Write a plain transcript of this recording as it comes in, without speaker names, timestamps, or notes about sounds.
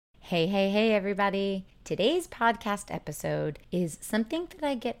Hey, everybody. Today's podcast episode is something that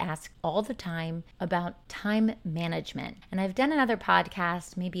I get asked all the time about time management. And I've done another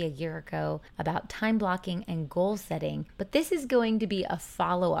podcast maybe a year ago about time blocking and goal setting, but this is going to be a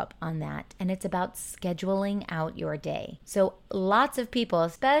follow-up on that, and it's about scheduling out your day. So lots of people,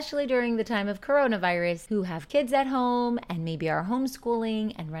 especially during the time of coronavirus, who have kids at home and maybe are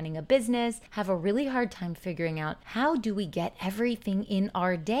homeschooling and running a business, have a really hard time figuring out how do we get everything in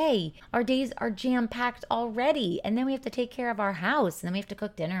our day. Our days are jam-packed already, and then we have to take care of our house, and then we have to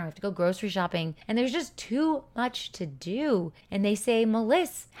cook dinner, we have to go grocery shopping, and there's just too much to do. And they say,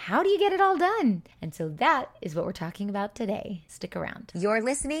 Melissa, how do you get it all done? And so that is what we're talking about today. Stick around. You're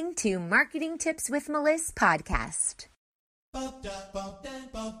listening to Marketing Tips with Melissa podcast.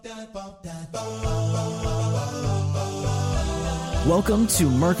 Welcome to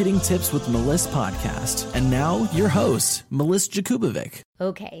Marketing Tips with Melissa podcast. And now your host, Melissa Jakubovic.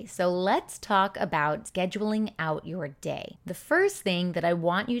 Okay, so let's talk about scheduling out your day. The first thing that I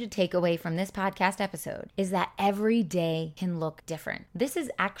want you to take away from this podcast episode is that every day can look different. This is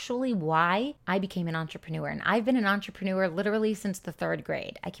actually why I became an entrepreneur, and I've been an entrepreneur literally since the third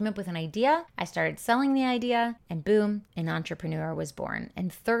grade. I came up with an idea, I started selling the idea, and boom, an entrepreneur was born. In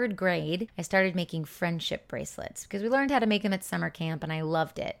third grade, I started making friendship bracelets because we learned how to make them at summer camp, and I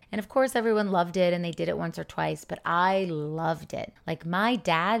loved it. And of course, everyone loved it, and they did it once or twice, but I loved it. Like my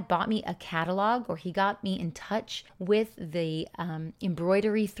dad bought me a catalog, or he got me in touch with the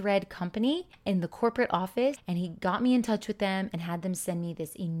embroidery thread company in the corporate office, and he got me in touch with them and had them send me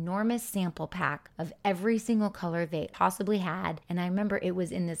this enormous sample pack of every single color they possibly had. And I remember it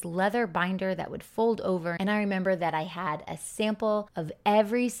was in this leather binder that would fold over, and I remember that I had a sample of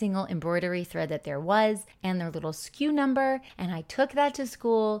every single embroidery thread that there was and their little SKU number, and I took that to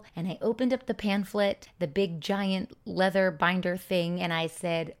school and I opened up the pamphlet, the big giant leather binder thing, and I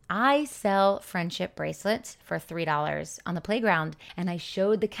said, I sell friendship bracelets for $3 on the playground. And I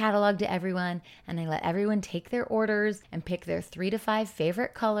showed the catalog to everyone, and I let everyone take their orders and pick their 3 to 5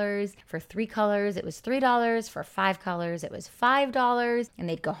 favorite colors. For 3 colors, it was $3. For 5 colors, it was $5. And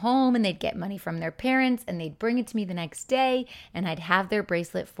they'd go home and they'd get money from their parents and they'd bring it to me the next day, and I'd have their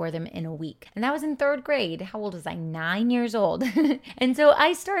bracelet for them in a week. And that was in third grade. How old was I? 9 years old. And so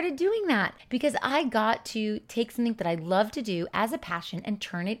I started doing that because I got to take something that I love to do as a passion and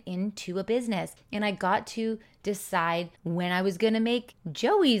turn it into a business. And I got to decide when I was going to make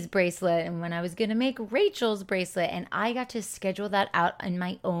Joey's bracelet and when I was going to make Rachel's bracelet, and I got to schedule that out in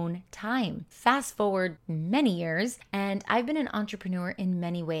my own time. Fast forward many years, and I've been an entrepreneur in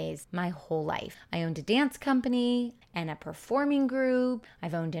many ways my whole life. I owned a dance company and a performing group.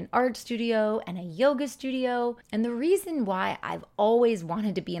 I've owned an art studio and a yoga studio. And the reason why I've always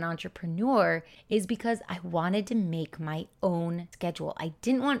wanted to be an entrepreneur is because I wanted to make my own schedule. I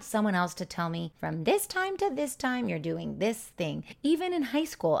didn't want someone else to tell me from this time to this time, you're doing this thing. Even in high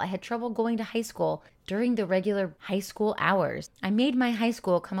school, I had trouble going to high school during the regular high school hours. I made my high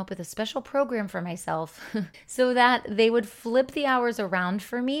school come up with a special program for myself so that they would flip the hours around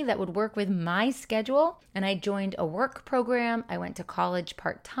for me that would work with my schedule. And I joined a work program. I went to college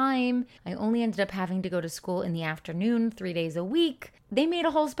part-time. I only ended up having to go to school in the afternoon 3 days a week. They made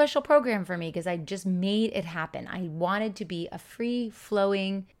a whole special program for me because I just made it happen. I wanted to be a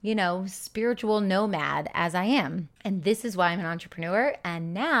free-flowing, spiritual nomad as I am. And this is why I'm an entrepreneur.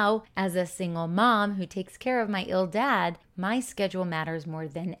 And now, as a single mom who takes care of my ill dad, my schedule matters more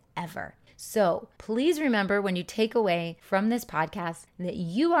than ever. So please remember when you take away from this podcast that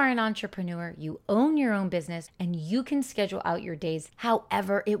you are an entrepreneur, you own your own business, and you can schedule out your days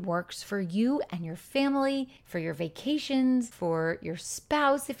however it works for you and your family, for your vacations, for your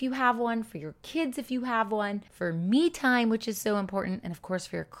spouse if you have one, for your kids if you have one, for me time, which is so important, and of course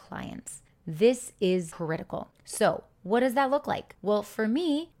for your clients. This is critical. So what does that look like? Well, for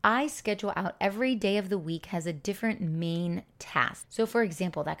me, I schedule out every day of the week has a different main task. So for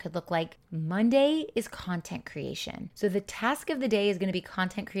example, that could look like Monday is content creation. So the task of the day is going to be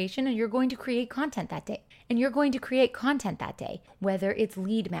content creation, and you're going to create content that day. And you're going to create content that day, whether it's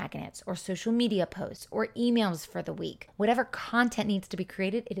lead magnets or social media posts or emails for the week. Whatever content needs to be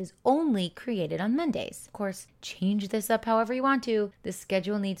created, it is only created on Mondays. Of course, change this up however you want to. The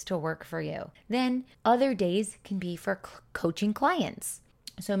schedule needs to work for you. Then other days can be for coaching clients.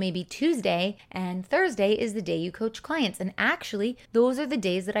 So maybe Tuesday and Thursday is the day you coach clients. And actually, those are the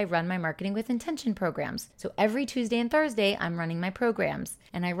days that I run my Marketing with Intention programs. So every Tuesday and Thursday, I'm running my programs.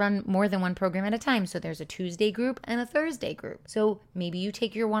 And I run more than one program at a time. So there's a Tuesday group and a Thursday group. So maybe you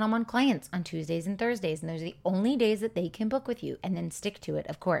take your one-on-one clients on Tuesdays and Thursdays, and those are the only days that they can book with you, and then stick to it,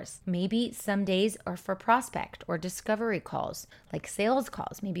 of course. Maybe some days are for prospect or discovery calls, like sales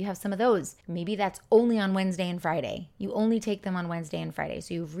calls. Maybe you have some of those. Maybe that's only on Wednesday and Friday. You only take them on Wednesday and Friday.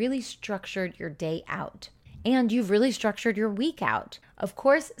 So you've really structured your day out. And you've really structured your week out. Of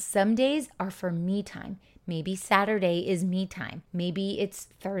course, some days are for me time. Maybe Saturday is me time. Maybe it's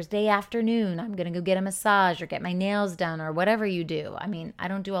Thursday afternoon. I'm going to go get a massage or get my nails done or whatever you do. I mean, I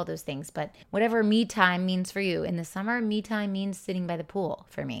don't do all those things, but whatever me time means for you. In the summer, me time means sitting by the pool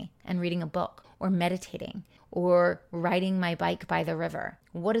for me and reading a book or meditating or riding my bike by the river.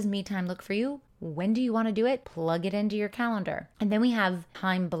 What does me time look for you? When do you want to do it? Plug it into your calendar. And then we have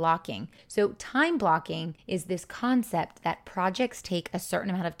time blocking. So time blocking is this concept that projects take a certain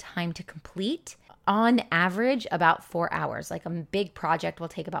amount of time to complete. On average, about 4 hours. Like a big project will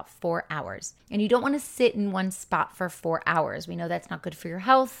take about 4 hours. And you don't want to sit in one spot for 4 hours. We know that's not good for your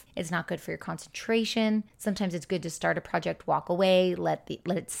health. It's not good for your concentration. Sometimes it's good to start a project, walk away, let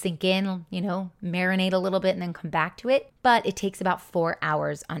it sink in, marinate a little bit and then come back to it. But it takes about 4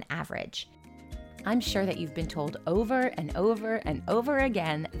 hours on average. I'm sure that you've been told over and over and over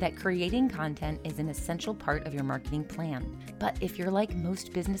again that creating content is an essential part of your marketing plan. But if you're like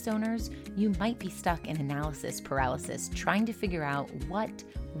most business owners, you might be stuck in analysis paralysis, trying to figure out what,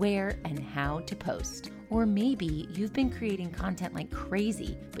 where, and how to post. Or maybe you've been creating content like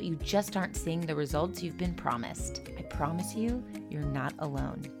crazy, but you just aren't seeing the results you've been promised. I promise you, you're not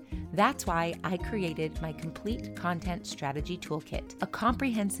alone. That's why I created my Complete Content Strategy Toolkit, a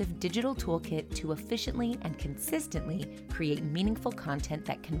comprehensive digital toolkit to efficiently and consistently create meaningful content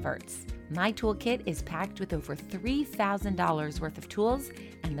that converts. My toolkit is packed with over $3,000 worth of tools,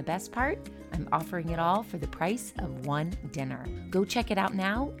 and the best part, I'm offering it all for the price of one dinner. Go check it out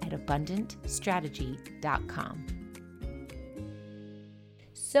now at abundantstrategy.com.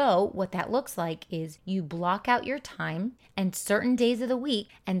 So what that looks like is you block out your time, and certain days of the week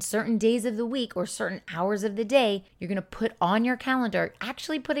or certain hours of the day, you're going to put on your calendar,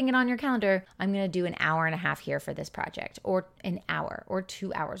 actually putting it on your calendar, I'm going to do an hour and a half here for this project, or an hour or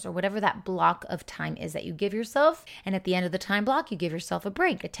 2 hours, or whatever that block of time is that you give yourself. And at the end of the time block, you give yourself a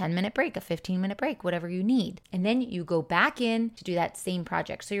break, a 10-minute break, a 15-minute break, whatever you need. And then you go back in to do that same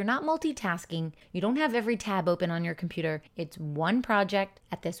project. So you're not multitasking. You don't have every tab open on your computer. It's one project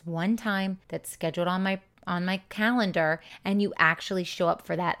at this one time that's scheduled on my calendar, and you actually show up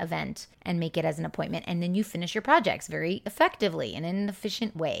for that event and make it as an appointment, and then you finish your projects very effectively and in an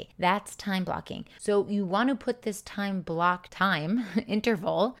efficient way. That's time blocking. So you want to put this time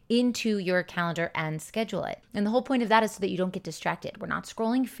interval into your calendar and schedule it. And the whole point of that is so that you don't get distracted. We're not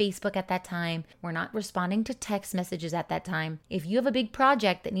scrolling Facebook at that time. We're not responding to text messages at that time. If you have a big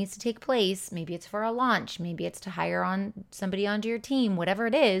project that needs to take place, maybe it's for a launch, maybe it's to hire on somebody onto your team, whatever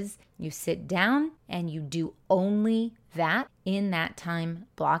it is, you sit down and you do only that in that time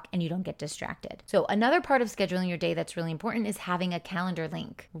block, and you don't get distracted. So another part of scheduling your day that's really important is having a calendar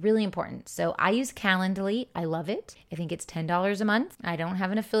link. Really important. So I use Calendly. I love it. I think it's $10 a month. I don't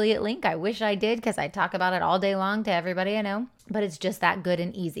have an affiliate link. I wish I did, because I talk about it all day long to everybody I know. But it's just that good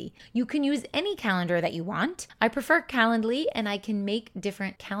and easy. You can use any calendar that you want. I prefer Calendly, and I can make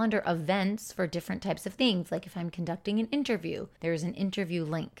different calendar events for different types of things. Like if I'm conducting an interview, there's an interview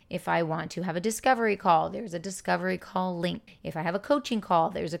link. If I want to have a discovery call, there's a discovery call link. If I have a coaching call,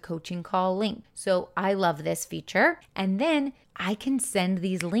 there's a coaching call link. So I love this feature. And then I can send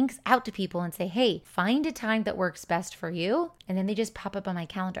these links out to people and say, hey, find a time that works best for you. And then they just pop up on my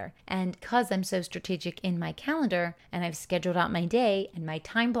calendar. And because I'm so strategic in my calendar and I've scheduled out my day and my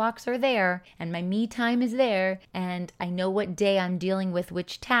time blocks are there and my me time is there and I know what day I'm dealing with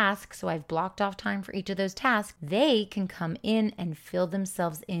which task, so I've blocked off time for each of those tasks, they can come in and fill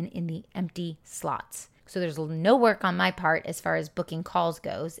themselves in the empty slots. So there's no work on my part as far as booking calls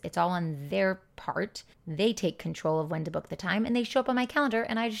goes. It's all on their part. They take control of when to book the time, and they show up on my calendar,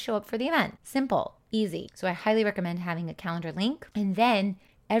 and I just show up for the event. Simple, easy. So I highly recommend having a calendar link. And then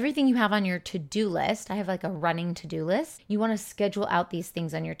everything you have on your to-do list, I have like a running to-do list. You want to schedule out these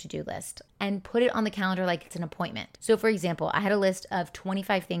things on your to-do list and put it on the calendar like it's an appointment. So for example, I had a list of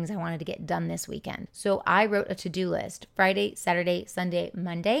 25 things I wanted to get done this weekend. So I wrote a to-do list Friday, Saturday, Sunday,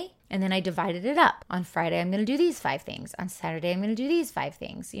 Monday. And then I divided it up. On Friday, I'm going to do these 5 things. On Saturday, I'm going to do these 5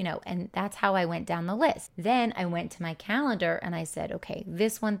 things, and that's how I went down the list. Then I went to my calendar and I said, okay,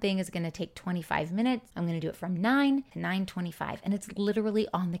 this one thing is going to take 25 minutes. I'm going to do it from 9 to 9:25. And it's literally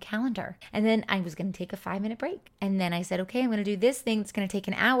on the calendar. And then I was going to take a 5-minute break. And then I said, okay, I'm going to do this thing that's going to take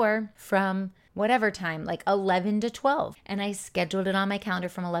an hour from whatever time, like 11 to 12. And I scheduled it on my calendar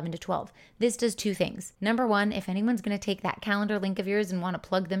from 11 to 12. This does 2 things. Number 1, if anyone's going to take that calendar link of yours and want to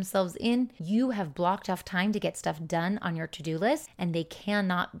plug themselves in, you have blocked off time to get stuff done on your to-do list, and they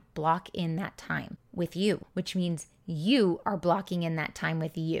cannot block in that time with you, which means you are blocking in that time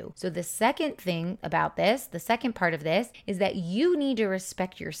with you. So the second thing about this, the second part of this, is that you need to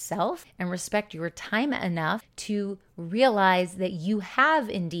respect yourself and respect your time enough to realize that you have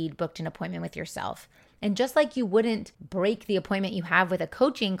indeed booked an appointment with yourself. And just like you wouldn't break the appointment you have with a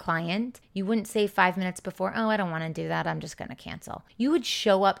coaching client, you wouldn't say 5 minutes before, oh, I don't want to do that, I'm just going to cancel. You would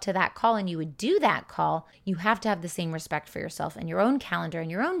show up to that call and you would do that call. You have to have the same respect for yourself and your own calendar and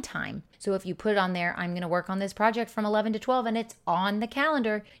your own time. So if you put it on there, I'm going to work on this project from 11 to 12 and it's on the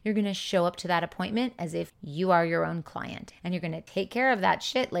calendar, you're going to show up to that appointment as if you are your own client. And you're going to take care of that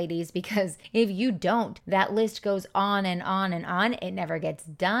shit, ladies, because if you don't, that list goes on and on and on. It never gets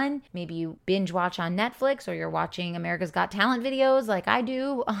done. Maybe you binge watch on Netflix or you're watching America's Got Talent videos like I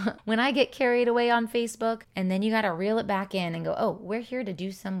do when I get carried away on Facebook. And then you got to reel it back in and go, oh, we're here to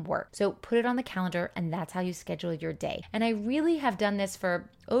do some work. So put it on the calendar and that's how you schedule your day. And I really have done this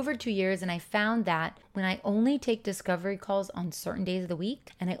for over 2 years, and I found that when I only take discovery calls on certain days of the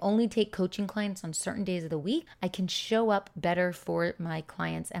week and I only take coaching clients on certain days of the week, I can show up better for my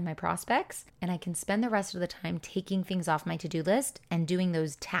clients and my prospects, and I can spend the rest of the time taking things off my to-do list and doing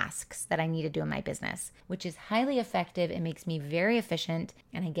those tasks that I need to do in my business, which is highly effective. It makes me very efficient,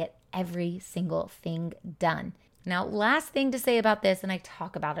 and I get every single thing done. Now, last thing to say about this, and I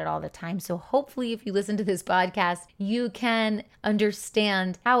talk about it all the time, so hopefully if you listen to this podcast, you can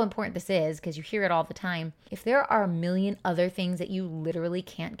understand how important this is because you hear it all the time. If there are a million other things that you literally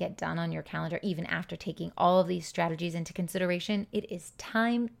can't get done on your calendar, even after taking all of these strategies into consideration, it is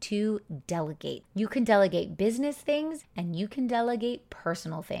time to delegate. You can delegate business things and you can delegate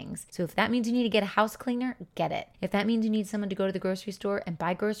personal things. So if that means you need to get a house cleaner, get it. If that means you need someone to go to the grocery store and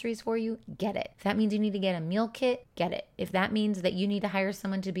buy groceries for you, get it. If that means you need to get a meal kit, get it. If that means that you need to hire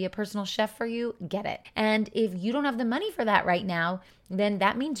someone to be a personal chef for you, get it. And if you don't have the money for that right now, then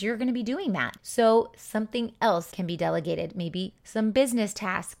that means you're going to be doing that. So something else can be delegated. Maybe some business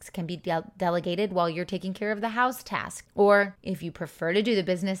tasks can be delegated while you're taking care of the house task. Or if you prefer to do the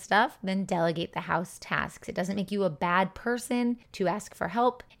business stuff, then delegate the house tasks. It doesn't make you a bad person to ask for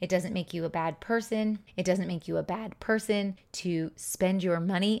help. It doesn't make you a bad person. It doesn't make you a bad person to spend your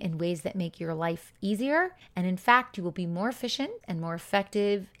money in ways that make your life easier. And in fact, you will be more efficient and more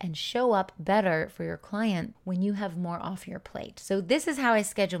effective and show up better for your client when you have more off your plate. So this is how I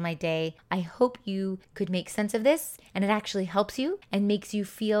schedule my day. I hope you could make sense of this and it actually helps you and makes you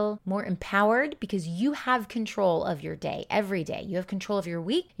feel more empowered because you have control of your day every day. You have control of your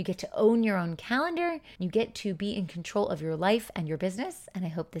week. You get to own your own calendar. You get to be in control of your life and your business. And I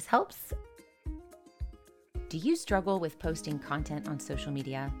hope this helps. Do you struggle with posting content on social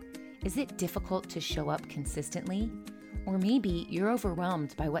media? Is it difficult to show up consistently? Or maybe you're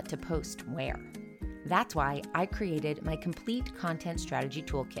overwhelmed by what to post where? That's why I created my Complete Content Strategy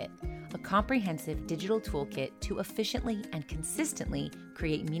Toolkit, a comprehensive digital toolkit to efficiently and consistently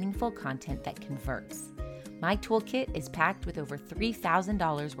create meaningful content that converts. My toolkit is packed with over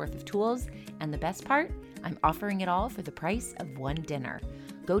 $3,000 worth of tools, and the best part, I'm offering it all for the price of one dinner.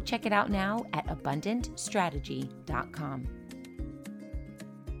 Go check it out now at abundantstrategy.com.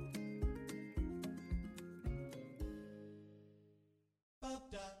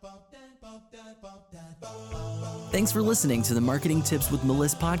 Thanks for listening to the Marketing Tips with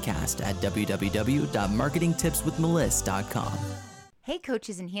Melissa podcast at www.marketingtipswithmelissa.com. Hey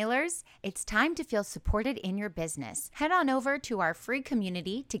coaches and healers, it's time to feel supported in your business. Head on over to our free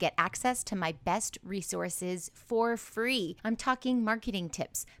community to get access to my best resources for free. I'm talking marketing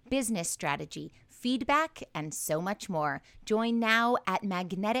tips, business strategy, feedback, and so much more. Join now at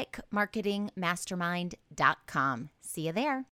magneticmarketingmastermind.com. See you there.